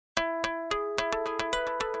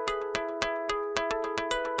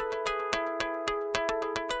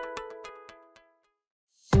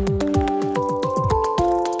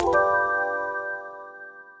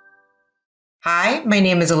Hi, my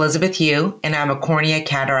name is Elizabeth Yu, and I'm a cornea,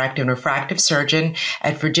 cataract, and refractive surgeon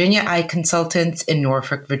at Virginia Eye Consultants in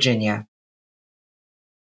Norfolk, Virginia.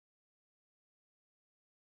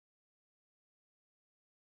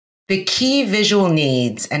 The key visual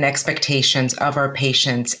needs and expectations of our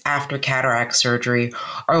patients after cataract surgery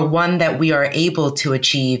are one that we are able to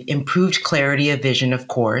achieve improved clarity of vision, of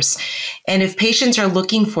course. And if patients are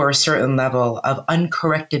looking for a certain level of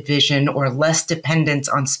uncorrected vision or less dependence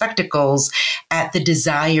on spectacles at the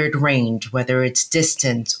desired range, whether it's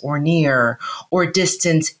distance or near, or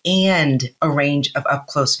distance and a range of up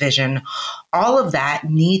close vision, all of that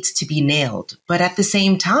needs to be nailed. But at the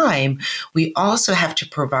same time, we also have to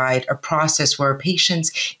provide a process where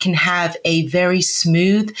patients can have a very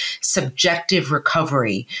smooth, subjective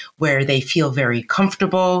recovery where they feel very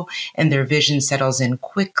comfortable and their vision settles in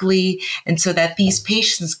quickly. And so that these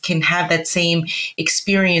patients can have that same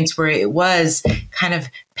experience where it was kind of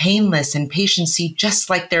painless and patients see just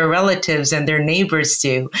like their relatives and their neighbors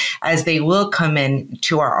do as they will come in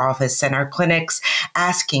to our office and our clinics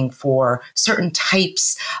asking for certain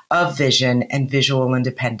types of vision and visual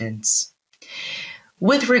independence.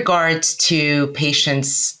 With regards to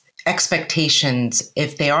patients' expectations,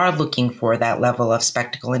 if they are looking for that level of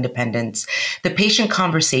spectacle independence, the patient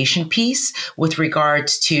conversation piece with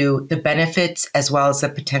regards to the benefits as well as the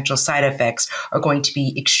potential side effects are going to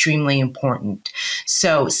be extremely important.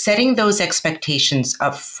 So setting those expectations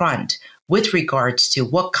up front with regards to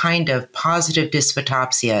what kind of positive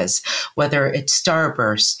dysphotopsias, whether it's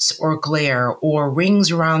starbursts or glare or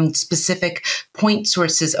rings around specific point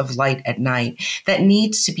sources of light at night, that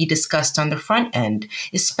needs to be discussed on the front end,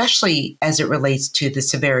 especially as it relates to the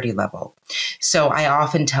severity level. So I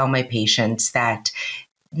often tell my patients that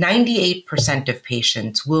 98% of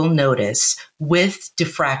patients will notice with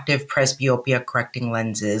diffractive presbyopia correcting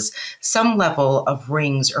lenses some level of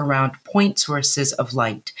rings around point sources of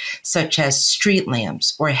light, such as street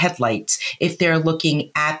lamps or headlights, if they're looking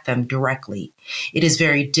at them directly. It is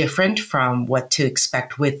very different from what to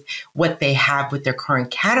expect with what they have with their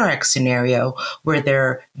current cataract scenario, where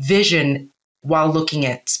their vision while looking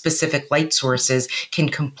at specific light sources can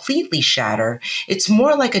completely shatter. It's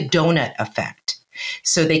more like a donut effect.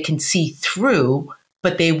 So they can see through,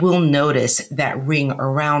 but they will notice that ring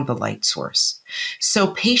around the light source.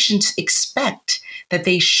 So patients expect that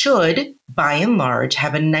they should, by and large,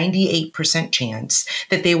 have a 98% chance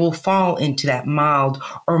that they will fall into that mild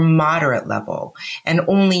or moderate level, and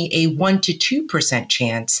only a 1 to 2%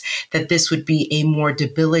 chance that this would be a more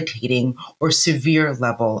debilitating or severe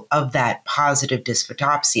level of that positive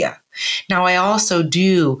dysphotopsia. Now, I also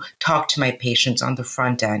do talk to my patients on the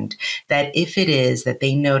front end that if it is that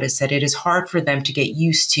they notice that it is hard for them to get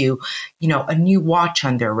used to, a new watch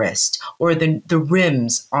on their wrist or the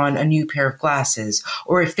rims on a new pair of glasses,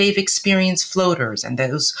 or if they've experienced floaters and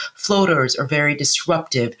those floaters are very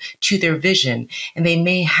disruptive to their vision and they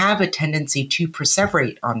may have a tendency to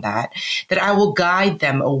perseverate on that I will guide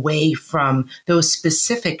them away from those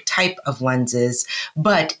specific type of lenses.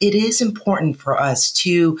 But it is important for us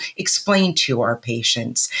to explain to our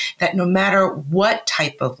patients that no matter what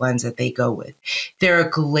type of lens that they go with, their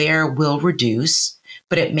glare will reduce,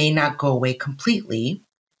 but it may not go away completely.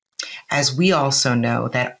 As we also know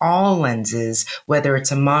that all lenses, whether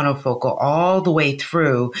it's a monofocal all the way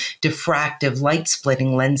through diffractive light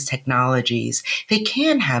splitting lens technologies, they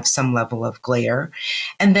can have some level of glare.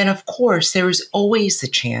 And then, of course, there is always the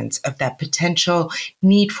chance of that potential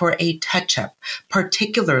need for a touch-up,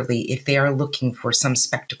 particularly if they are looking for some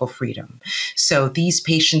spectacle freedom. So these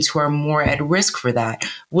patients who are more at risk for that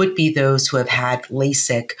would be those who have had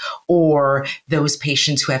LASIK, or those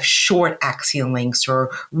patients who have short axial lengths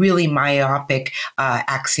or really myopic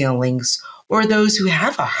axial lengths, or those who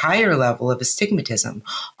have a higher level of astigmatism.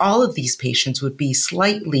 All of these patients would be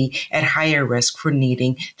slightly at higher risk for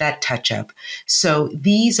needing that touch-up. So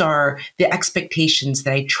these are the expectations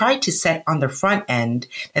that I try to set on the front end,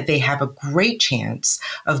 that they have a great chance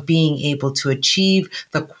of being able to achieve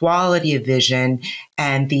the quality of vision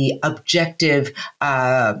and the objective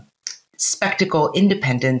spectacle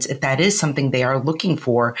independence, if that is something they are looking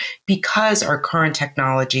for, because our current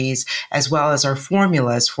technologies, as well as our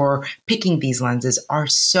formulas for picking these lenses, are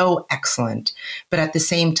so excellent. But at the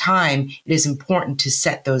same time, it is important to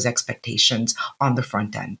set those expectations on the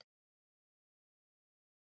front end.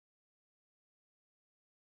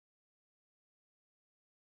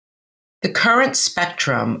 The current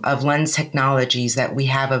spectrum of lens technologies that we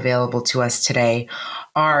have available to us today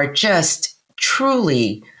are just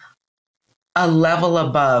truly a level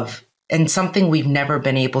above and something we've never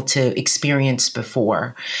been able to experience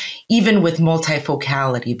before. Even with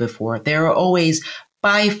multifocality before, there are always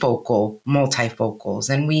bifocal multifocals.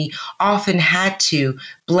 And we often had to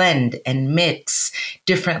blend and mix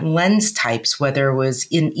different lens types, whether it was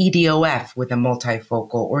in EDOF with a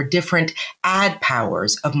multifocal or different add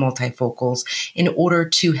powers of multifocals in order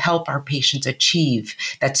to help our patients achieve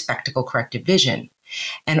that spectacle corrected vision.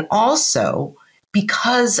 And also,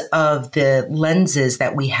 because of the lenses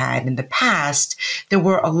that we had in the past, there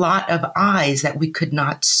were a lot of eyes that we could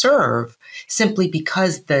not serve simply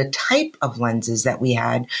because the type of lenses that we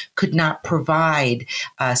had could not provide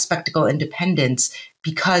spectacle independence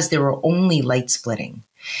because they were only light splitting.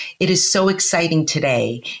 It is so exciting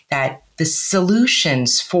today that the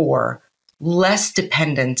solutions for less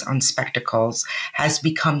dependence on spectacles has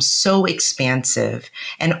become so expansive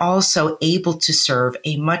and also able to serve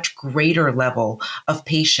a much greater level of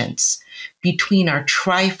patients between our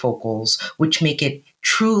trifocals, which make it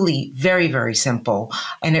truly very, very simple.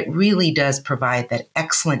 And it really does provide that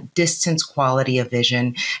excellent distance quality of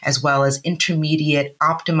vision, as well as intermediate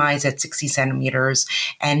optimized at 60 centimeters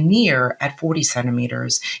and near at 40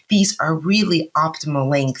 centimeters. These are really optimal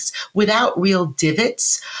lengths without real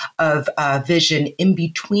divots of vision in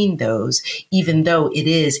between those. Even though it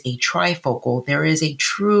is a trifocal, there is a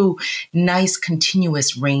true nice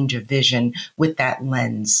continuous range of vision with that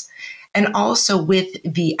lens. And also with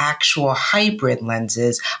the actual hybrid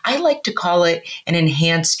lenses, I like to call it an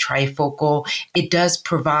enhanced trifocal. It does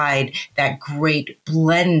provide that great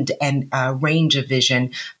blend and range of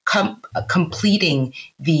vision, completing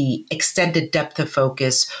the extended depth of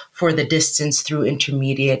focus for the distance through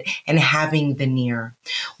intermediate and having the near.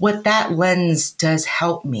 What that lens does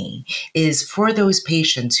help me is for those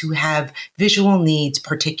patients who have visual needs,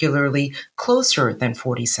 particularly closer than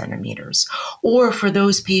 40 centimeters, or for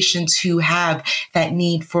those patients who have that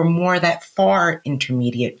need for more that far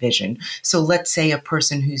intermediate vision. So let's say a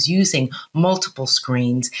person who's using multiple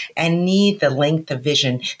screens and need the length of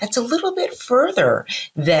vision that's a little bit further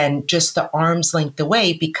than just the arm's length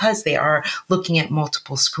away because they are looking at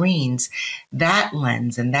multiple screens. That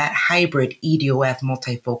lens and that hybrid EDOF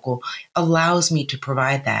multifocal allows me to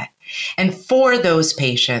provide that. And for those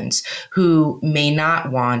patients who may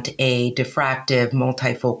not want a diffractive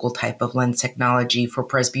multifocal type of lens technology for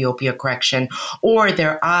presbyopia correction, or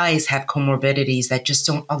their eyes have comorbidities that just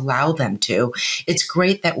don't allow them to, it's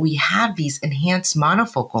great that we have these enhanced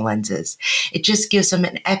monofocal lenses. It just gives them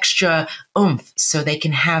an extra oomph so they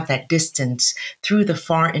can have that distance through the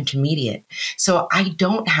far intermediate. So I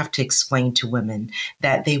don't have to explain to women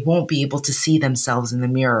that they won't be able to see themselves in the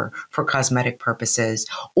mirror for cosmetic purposes,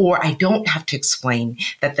 or I don't have to explain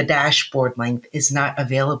that the dashboard length is not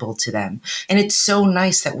available to them. And it's so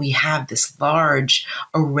nice that we have this large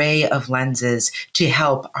array of lenses to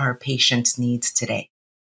help our patients' needs today.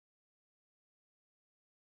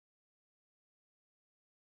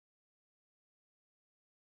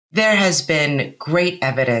 There has been great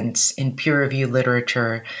evidence in peer-reviewed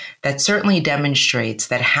literature that certainly demonstrates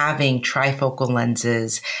that having trifocal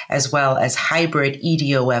lenses as well as hybrid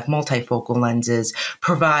EDOF multifocal lenses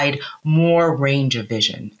provide more range of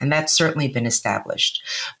vision, and that's certainly been established.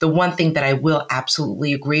 The one thing that I will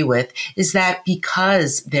absolutely agree with is that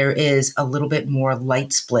because there is a little bit more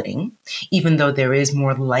light splitting, even though there is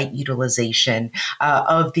more light utilization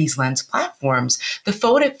of these lens platforms, the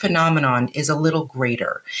photic phenomenon is a little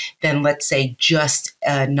greater than, let's say, just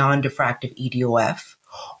a non-diffractive EDOF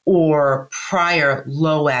or prior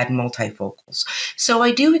low-ad multifocals. So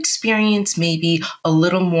I do experience maybe a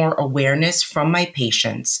little more awareness from my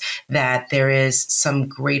patients that there is some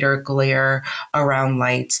greater glare around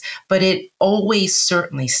lights, but it always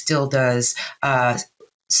certainly still does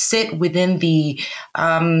sit within the,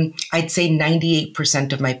 I'd say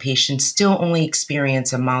 98% of my patients still only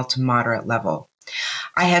experience a mild to moderate level.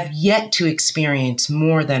 I have yet to experience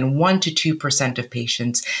more than 1 to 2% of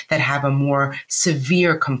patients that have a more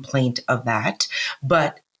severe complaint of that,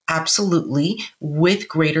 but absolutely, with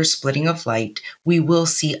greater splitting of light, we will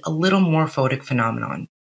see a little more photic phenomenon.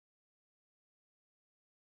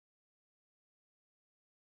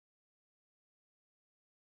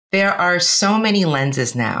 There are so many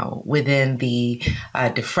lenses now within the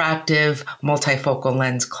diffractive multifocal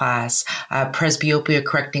lens class, presbyopia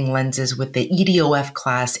correcting lenses with the EDOF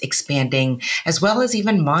class expanding, as well as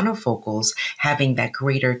even monofocals having that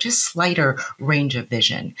greater, just slighter range of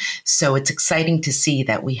vision. So it's exciting to see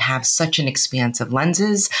that we have such an expanse of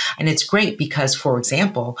lenses. And it's great because, for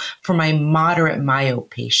example, for my moderate myope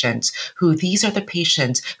patients, these are the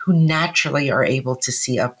patients who naturally are able to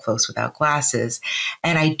see up close without glasses.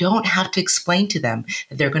 And I don't have to explain to them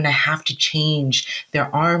that they're going to have to change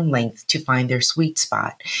their arm length to find their sweet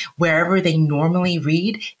spot. Wherever they normally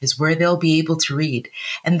read is where they'll be able to read.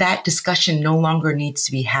 And that discussion no longer needs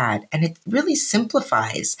to be had. And it really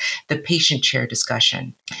simplifies the patient chair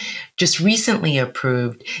discussion. Just recently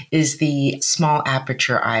approved is the small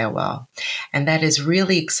aperture IOL. And that is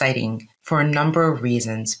really exciting for a number of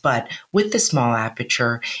reasons. But with the small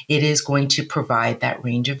aperture, it is going to provide that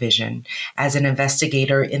range of vision. As an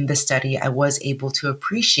investigator in the study, I was able to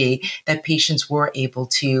appreciate that patients were able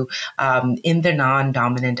to, in the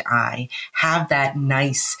non-dominant eye, have that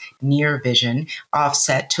nice near vision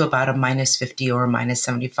offset to about a -50 or a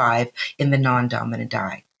 -75 in the non-dominant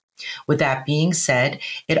eye. With that being said,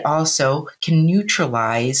 it also can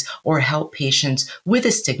neutralize or help patients with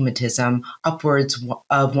astigmatism upwards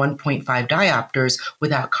of 1.5 diopters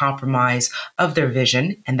without compromise of their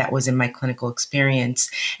vision, and that was in my clinical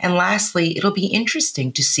experience. And lastly, it'll be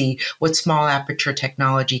interesting to see what small aperture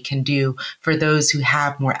technology can do for those who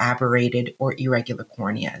have more aberrated or irregular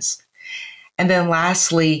corneas. And then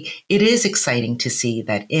lastly, it is exciting to see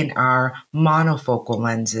that in our monofocal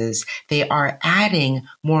lenses, they are adding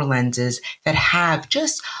more lenses that have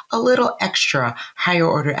just a little extra higher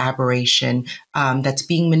order aberration that's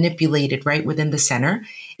being manipulated right within the center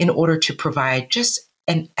in order to provide just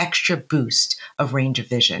an extra boost of range of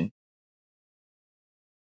vision.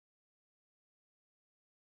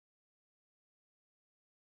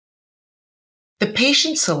 The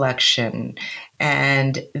patient selection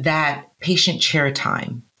and that patient chair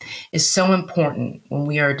time is so important when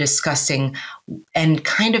we are discussing and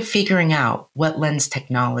kind of figuring out what lens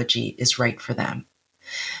technology is right for them.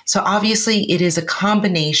 So obviously it is a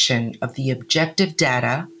combination of the objective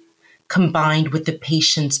data combined with the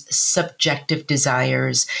patient's subjective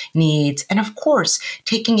desires, needs, and of course,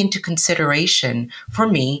 taking into consideration, for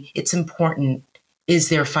me, it's important, is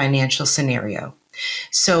their financial scenario.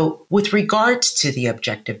 So with regards to the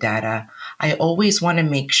objective data, I always want to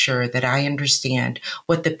make sure that I understand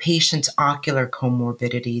what the patient's ocular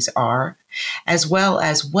comorbidities are, as well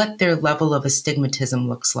as what their level of astigmatism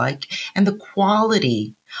looks like and the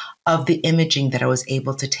quality of the imaging that I was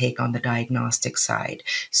able to take on the diagnostic side.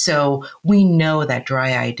 So we know that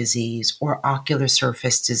dry eye disease or ocular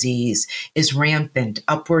surface disease is rampant.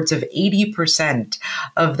 Upwards of 80%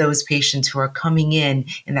 of those patients who are coming in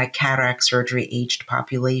that cataract surgery aged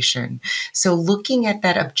population. So looking at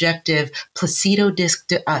that objective placido disc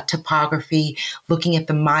topography, looking at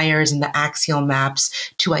the Myers and the axial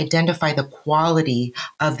maps to identify the quality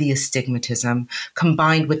of the astigmatism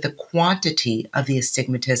combined with the quantity of the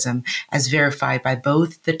astigmatism as verified by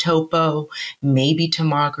both the topo, maybe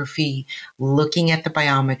tomography, looking at the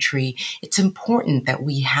biometry. It's important that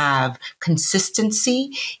we have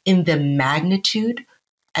consistency in the magnitude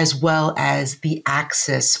as well as the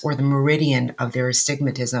axis or the meridian of their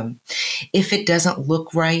astigmatism. If it doesn't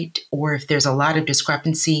look right or if there's a lot of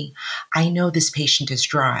discrepancy, I know this patient is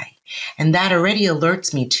dry. And that already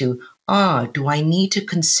alerts me to, do I need to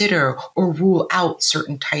consider or rule out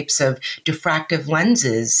certain types of diffractive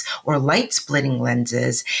lenses or light splitting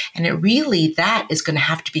lenses? And that is going to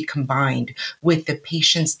have to be combined with the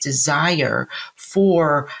patient's desire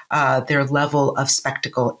for their level of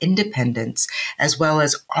spectacle independence, as well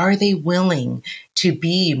as are they willing to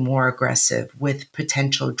be more aggressive with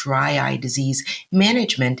potential dry eye disease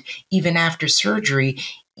management even after surgery,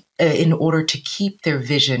 in order to keep their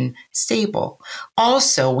vision stable.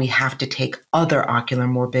 Also, we have to take other ocular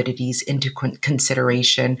morbidities into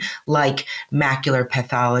consideration, like macular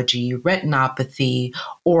pathology, retinopathy,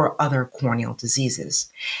 or other corneal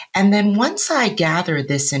diseases. And then once I gather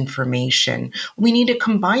this information, we need to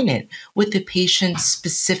combine it with the patient's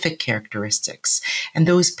specific characteristics. And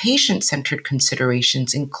those patient-centered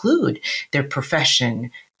considerations include their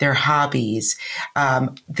profession, their hobbies,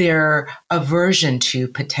 their aversion to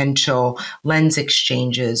potential lens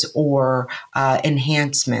exchanges or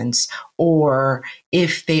enhancements, or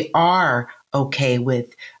if they are okay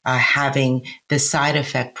with having the side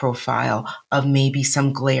effect profile of maybe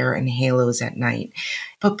some glare and halos at night.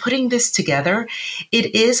 But putting this together,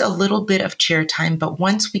 it is a little bit of chair time, but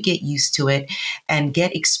once we get used to it and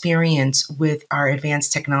get experience with our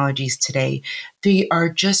advanced technologies today, they are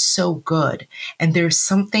just so good. And there's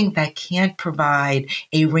something that can provide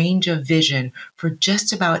a range of vision for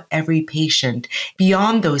just about every patient,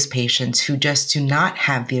 beyond those patients who just do not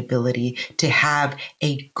have the ability to have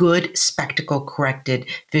a good spectacle corrected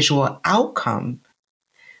visual outcome.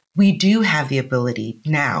 We do have the ability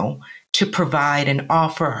now to provide and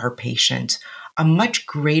offer our patients a much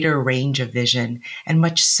greater range of vision and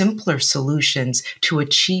much simpler solutions to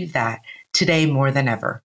achieve that today more than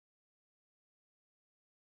ever.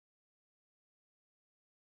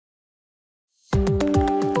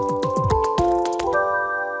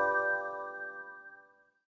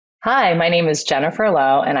 Hi, my name is Jennifer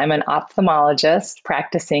Lowe, and I'm an ophthalmologist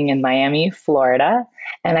practicing in Miami, Florida.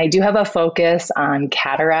 And I do have a focus on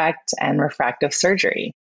cataract and refractive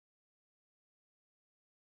surgery.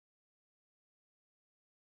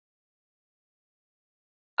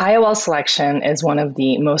 IOL selection is one of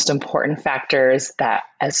the most important factors that,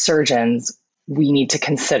 as surgeons, we need to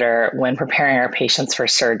consider when preparing our patients for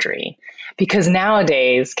surgery. Because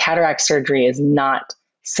nowadays, cataract surgery is not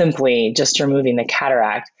simply just removing the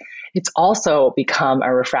cataract, it's also become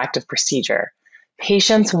a refractive procedure.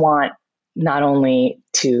 Patients want not only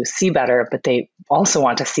to see better, but they also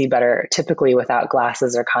want to see better, typically without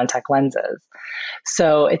glasses or contact lenses.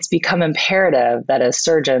 So it's become imperative that as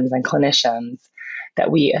surgeons and clinicians, that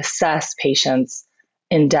we assess patients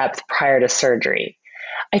in depth prior to surgery.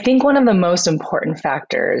 I think one of the most important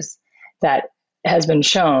factors that has been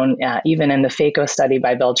shown, even in the FACO study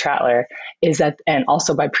by Bill Trattler, is that, and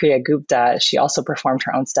also by Priya Gupta, she also performed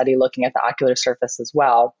her own study looking at the ocular surface as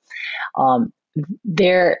well. Um,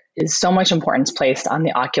 there is so much importance placed on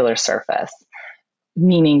the ocular surface,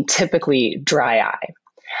 meaning typically dry eye.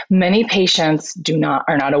 Many patients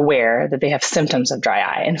are not aware that they have symptoms of dry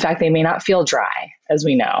eye. In fact, they may not feel dry, as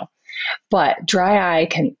we know, but dry eye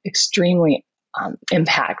can extremely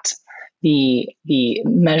impact the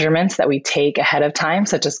measurements that we take ahead of time,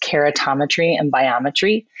 such as keratometry and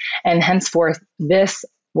biometry, and henceforth this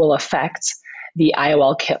will affect the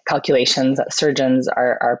IOL calculations that surgeons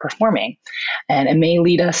are performing, and it may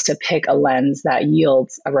lead us to pick a lens that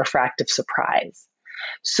yields a refractive surprise.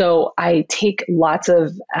 So I take lots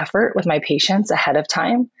of effort with my patients ahead of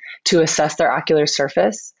time to assess their ocular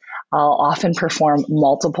surface. I'll often perform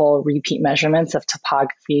multiple repeat measurements of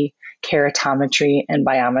topography, keratometry, and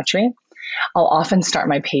biometry. I'll often start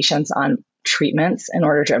my patients on treatments in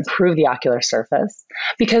order to improve the ocular surface,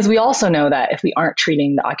 because we also know that if we aren't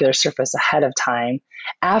treating the ocular surface ahead of time,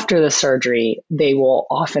 after the surgery, they will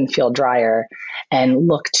often feel drier and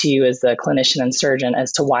look to you as the clinician and surgeon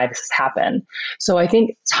as to why this has happened. So I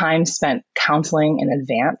think time spent counseling in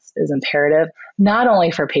advance is imperative, not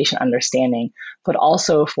only for patient understanding, but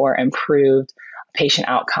also for improved patient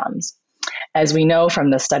outcomes. As we know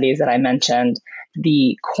from the studies that I mentioned,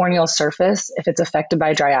 the corneal surface, if it's affected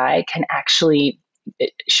by dry eye, can actually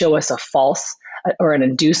show us a false or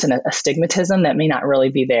induce an astigmatism that may not really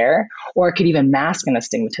be there, or it could even mask an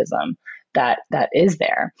astigmatism that is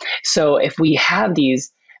there. So if we have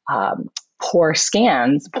these poor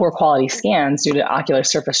quality scans due to ocular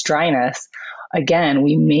surface dryness, again,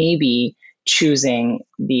 we may be choosing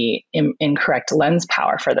the incorrect lens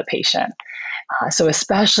power for the patient. So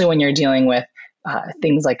especially when you're dealing with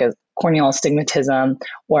things like a corneal astigmatism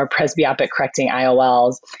or presbyopic correcting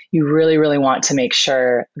IOLs, you really, really want to make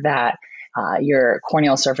sure that your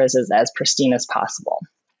corneal surface is as pristine as possible.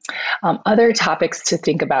 Other topics to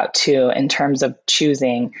think about too, in terms of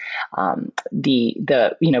choosing in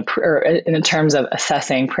terms of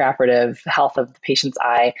assessing preoperative health of the patient's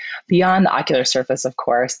eye beyond the ocular surface, of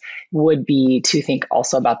course, would be to think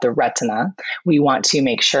also about the retina. We want to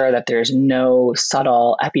make sure that there's no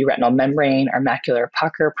subtle epiretinal membrane or macular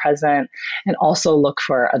pucker present, and also look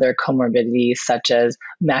for other comorbidities such as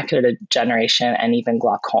macular degeneration and even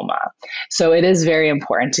glaucoma. So it is very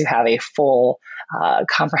important to have a full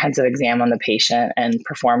comprehensive exam on the patient and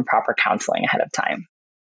perform proper counseling ahead of time.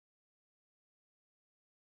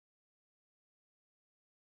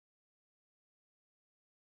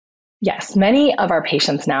 Yes, many of our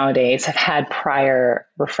patients nowadays have had prior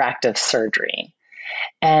refractive surgery.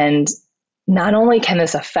 And not only can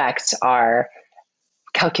this affect our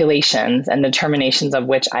calculations and determinations of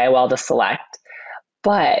which IOL to select,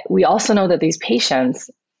 but we also know that these patients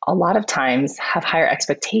a lot of times have higher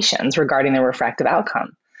expectations regarding their refractive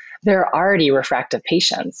outcome. They're already refractive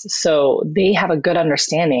patients, so they have a good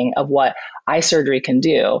understanding of what eye surgery can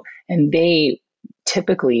do, and they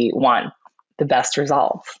typically want the best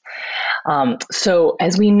results. So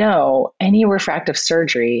as we know, any refractive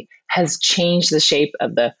surgery has changed the shape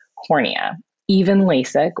of the cornea, even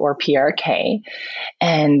LASIK or PRK.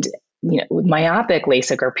 And with myopic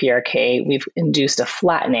LASIK or PRK, we've induced a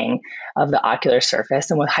flattening of the ocular surface.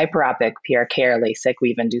 And with hyperopic PRK or LASIK,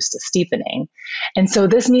 we've induced a steepening. And so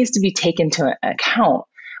this needs to be taken into account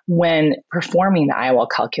when performing the IOL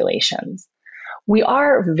calculations. We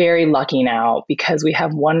are very lucky now because we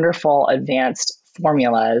have wonderful advanced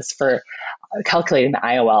formulas for calculating the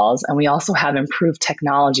IOLs, and we also have improved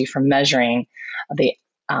technology for measuring the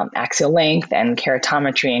axial length and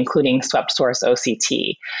keratometry, including swept source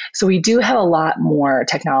OCT. So we do have a lot more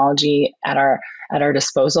technology at our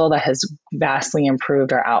disposal that has vastly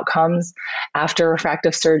improved our outcomes after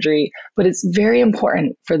refractive surgery. But it's very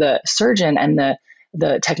important for the surgeon and the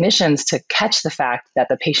the technicians to catch the fact that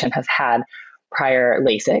the patient has had prior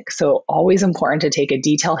LASIK. So always important to take a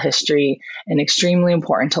detailed history and extremely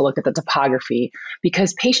important to look at the topography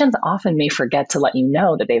because patients often may forget to let you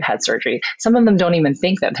know that they've had surgery. Some of them don't even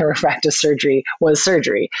think that their refractive surgery was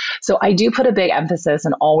surgery. So I do put a big emphasis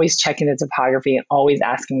on always checking the topography and always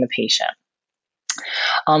asking the patient.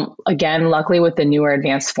 Again, luckily with the newer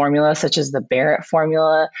advanced formulas, such as the Barrett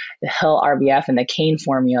formula, the Hill RBF, and the Kane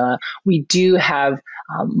formula, we do have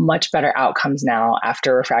much better outcomes now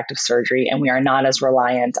after refractive surgery, and we are not as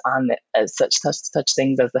reliant on such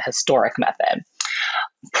things as the historic method.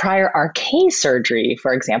 Prior RK surgery,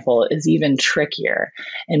 for example, is even trickier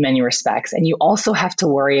in many respects. And you also have to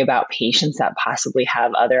worry about patients that possibly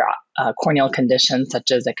have other corneal conditions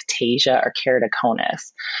such as ectasia or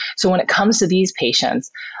keratoconus. So when it comes to these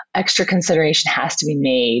patients, extra consideration has to be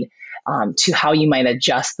made to how you might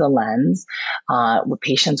adjust the lens. With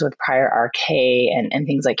patients with prior RK and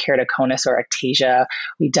things like keratoconus or ectasia,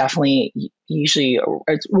 we definitely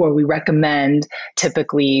we recommend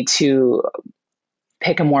typically to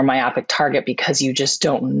pick a more myopic target because you just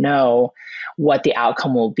don't know what the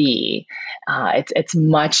outcome will be. It's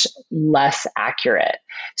much less accurate.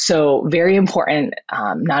 So very important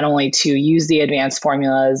not only to use the advanced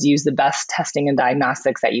formulas, use the best testing and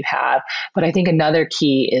diagnostics that you have, but I think another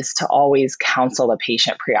key is to always counsel the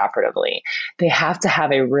patient preoperatively. They have to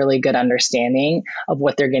have a really good understanding of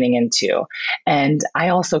what they're getting into. And I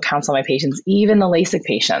also counsel my patients, even the LASIK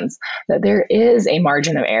patients, that there is a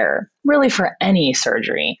margin of error really for any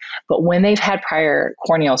surgery. But when they've had prior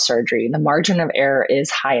corneal surgery, the margin of error is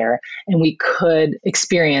higher and we could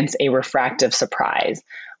experience a refractive surprise,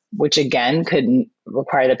 which again could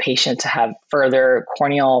require the patient to have further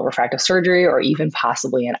corneal refractive surgery or even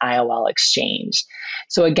possibly an IOL exchange.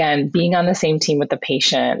 So again, being on the same team with the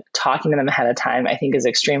patient, talking to them ahead of time, I think is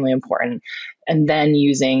extremely important. And then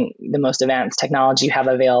using the most advanced technology you have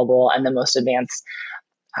available and the most advanced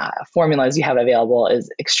formulas you have available is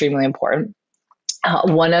extremely important.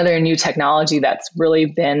 One other new technology that's really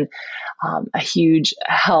been a huge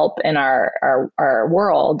help in our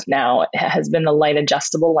world now has been the light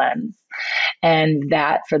adjustable lens. And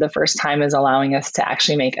that for the first time is allowing us to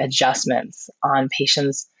actually make adjustments on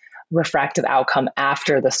patients' refractive outcome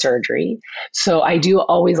after the surgery. So I do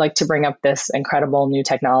always like to bring up this incredible new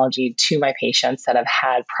technology to my patients that have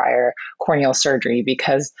had prior corneal surgery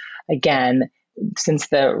because, again, since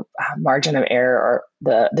the margin of error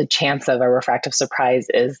or the chance of a refractive surprise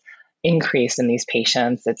is increased in these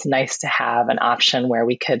patients, it's nice to have an option where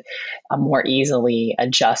we could more easily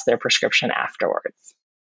adjust their prescription afterwards.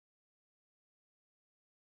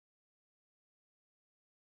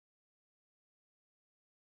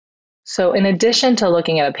 So in addition to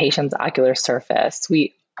looking at a patient's ocular surface,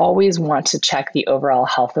 we always want to check the overall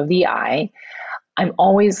health of the eye. I'm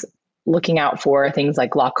always looking out for things like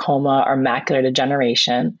glaucoma or macular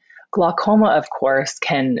degeneration. Glaucoma, of course,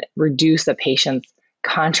 can reduce the patient's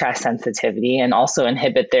contrast sensitivity and also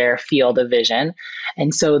inhibit their field of vision.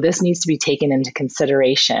 And so this needs to be taken into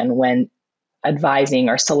consideration when advising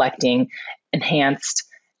or selecting enhanced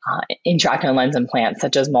intraocular lens implants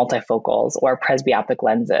such as multifocals or presbyopic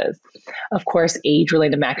lenses. Of course,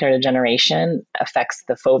 age-related macular degeneration affects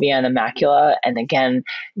the fovea and the macula, and again,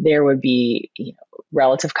 there would be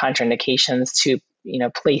relative contraindications to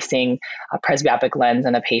placing a presbyopic lens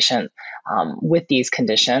in a patient with these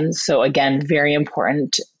conditions. So again, very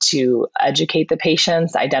important to educate the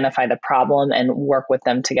patients, identify the problem, and work with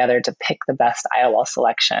them together to pick the best IOL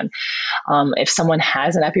selection. If someone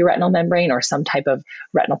has an epiretinal membrane or some type of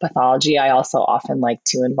retinal pathology, I also often like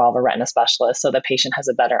to involve a retina specialist so the patient has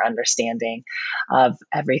a better understanding of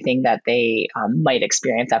everything that they might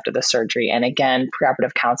experience after the surgery. And again,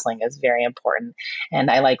 preoperative counseling is very important.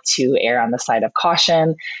 And I like to err on the side of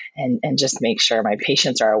caution and just make sure my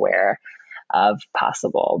patients are aware of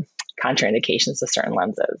possible contraindications to certain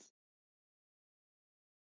lenses.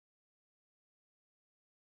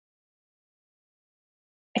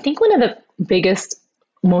 I think one of the biggest,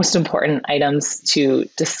 most important items to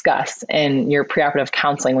discuss in your preoperative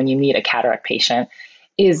counseling when you meet a cataract patient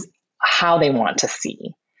is how they want to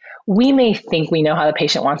see. We may think we know how the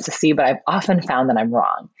patient wants to see, but I've often found that I'm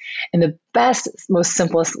wrong. And the best, most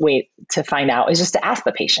simplest way to find out is just to ask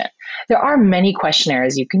the patient. There are many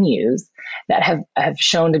questionnaires you can use that have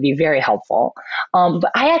shown to be very helpful.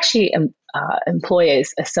 But I actually employ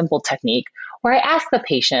a simple technique where I ask the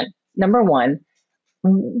patient, number one,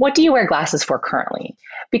 what do you wear glasses for currently?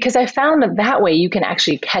 Because I found that way you can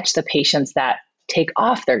actually catch the patients that take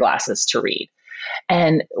off their glasses to read.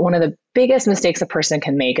 And one of the biggest mistakes a person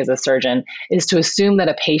can make as a surgeon is to assume that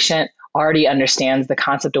a patient already understands the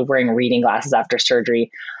concept of wearing reading glasses after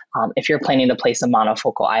surgery if you're planning to place a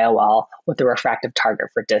monofocal IOL with a refractive target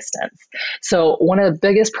for distance. So one of the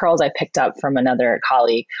biggest pearls I picked up from another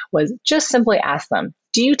colleague was just simply ask them,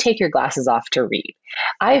 do you take your glasses off to read?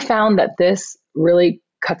 I found that this really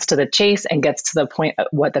cuts to the chase and gets to the point of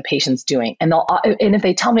what the patient's doing. And if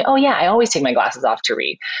they tell me, oh yeah, I always take my glasses off to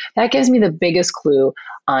read, that gives me the biggest clue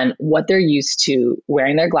on what they're used to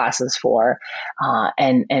wearing their glasses for,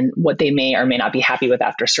 and what they may or may not be happy with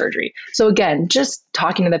after surgery. So again, just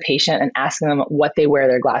talking to the patient and asking them what they wear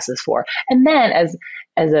their glasses for. And then as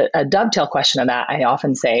a dovetail question of that, I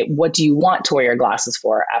often say, what do you want to wear your glasses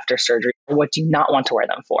for after surgery? Or what do you not want to wear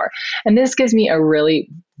them for? And this gives me a really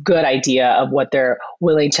good idea of what they're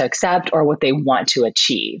willing to accept or what they want to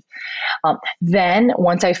achieve. Then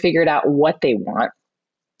once I figured out what they want,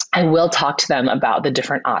 I will talk to them about the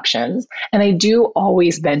different options. And I do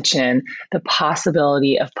always mention the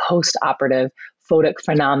possibility of post-operative photic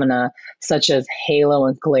phenomena such as halo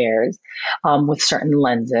and glares with certain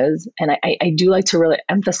lenses. And I do like to really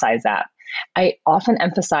emphasize that. I often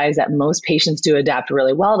emphasize that most patients do adapt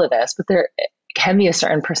really well to this, but there can be a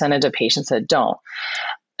certain percentage of patients that don't.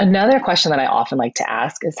 Another question that I often like to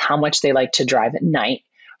ask is how much they like to drive at night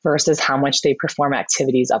versus how much they perform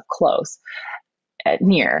activities up close. At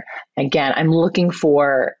near. Again, I'm looking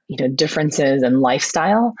for differences in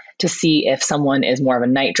lifestyle to see if someone is more of a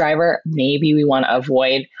night driver. Maybe we want to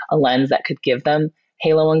avoid a lens that could give them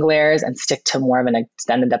halo and glares and stick to more of an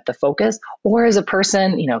extended depth of focus. Or as a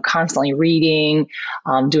person, constantly reading,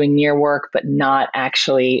 doing near work, but not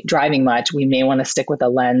actually driving much, we may want to stick with a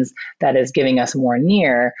lens that is giving us more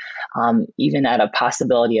near, even at a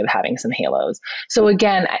possibility of having some halos. So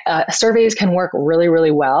again, surveys can work really, really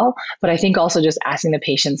well, but I think also just asking the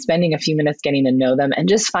patient, spending a few minutes getting to know them and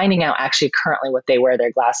just finding out actually currently what they wear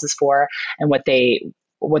their glasses for and what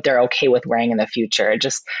they're okay with wearing in the future. It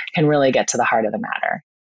just can really get to the heart of the matter.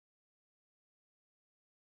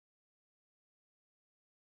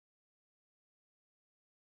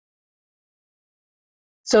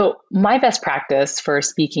 So my best practice for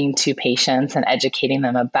speaking to patients and educating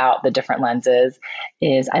them about the different lenses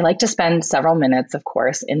is I like to spend several minutes, of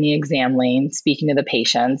course, in the exam lane speaking to the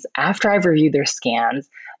patients. After I've reviewed their scans,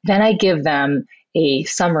 then I give them a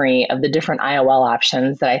summary of the different IOL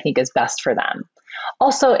options that I think is best for them.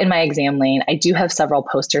 Also, in my exam lane, I do have several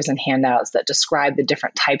posters and handouts that describe the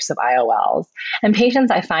different types of IOLs. And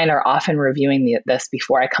patients, I find, are often reviewing this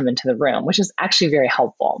before I come into the room, which is actually very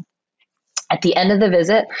helpful. At the end of the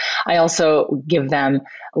visit, I also give them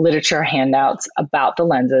literature handouts about the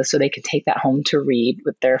lenses so they can take that home to read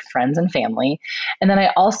with their friends and family. And then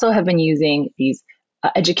I also have been using these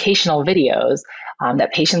educational videos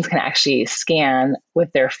that patients can actually scan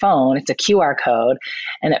with their phone. It's a QR code,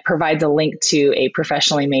 and it provides a link to a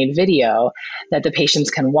professionally made video that the patients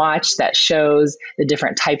can watch that shows the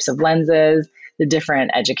different types of lenses, the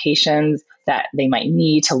different educations that they might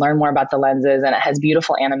need to learn more about the lenses, and it has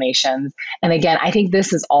beautiful animations. And again, I think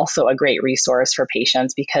this is also a great resource for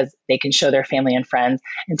patients because they can show their family and friends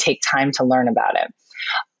and take time to learn about it.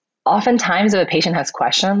 Oftentimes, if a patient has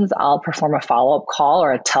questions, I'll perform a follow-up call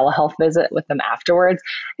or a telehealth visit with them afterwards.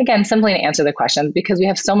 Again, simply to answer the questions because we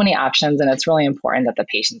have so many options and it's really important that the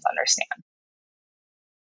patients understand.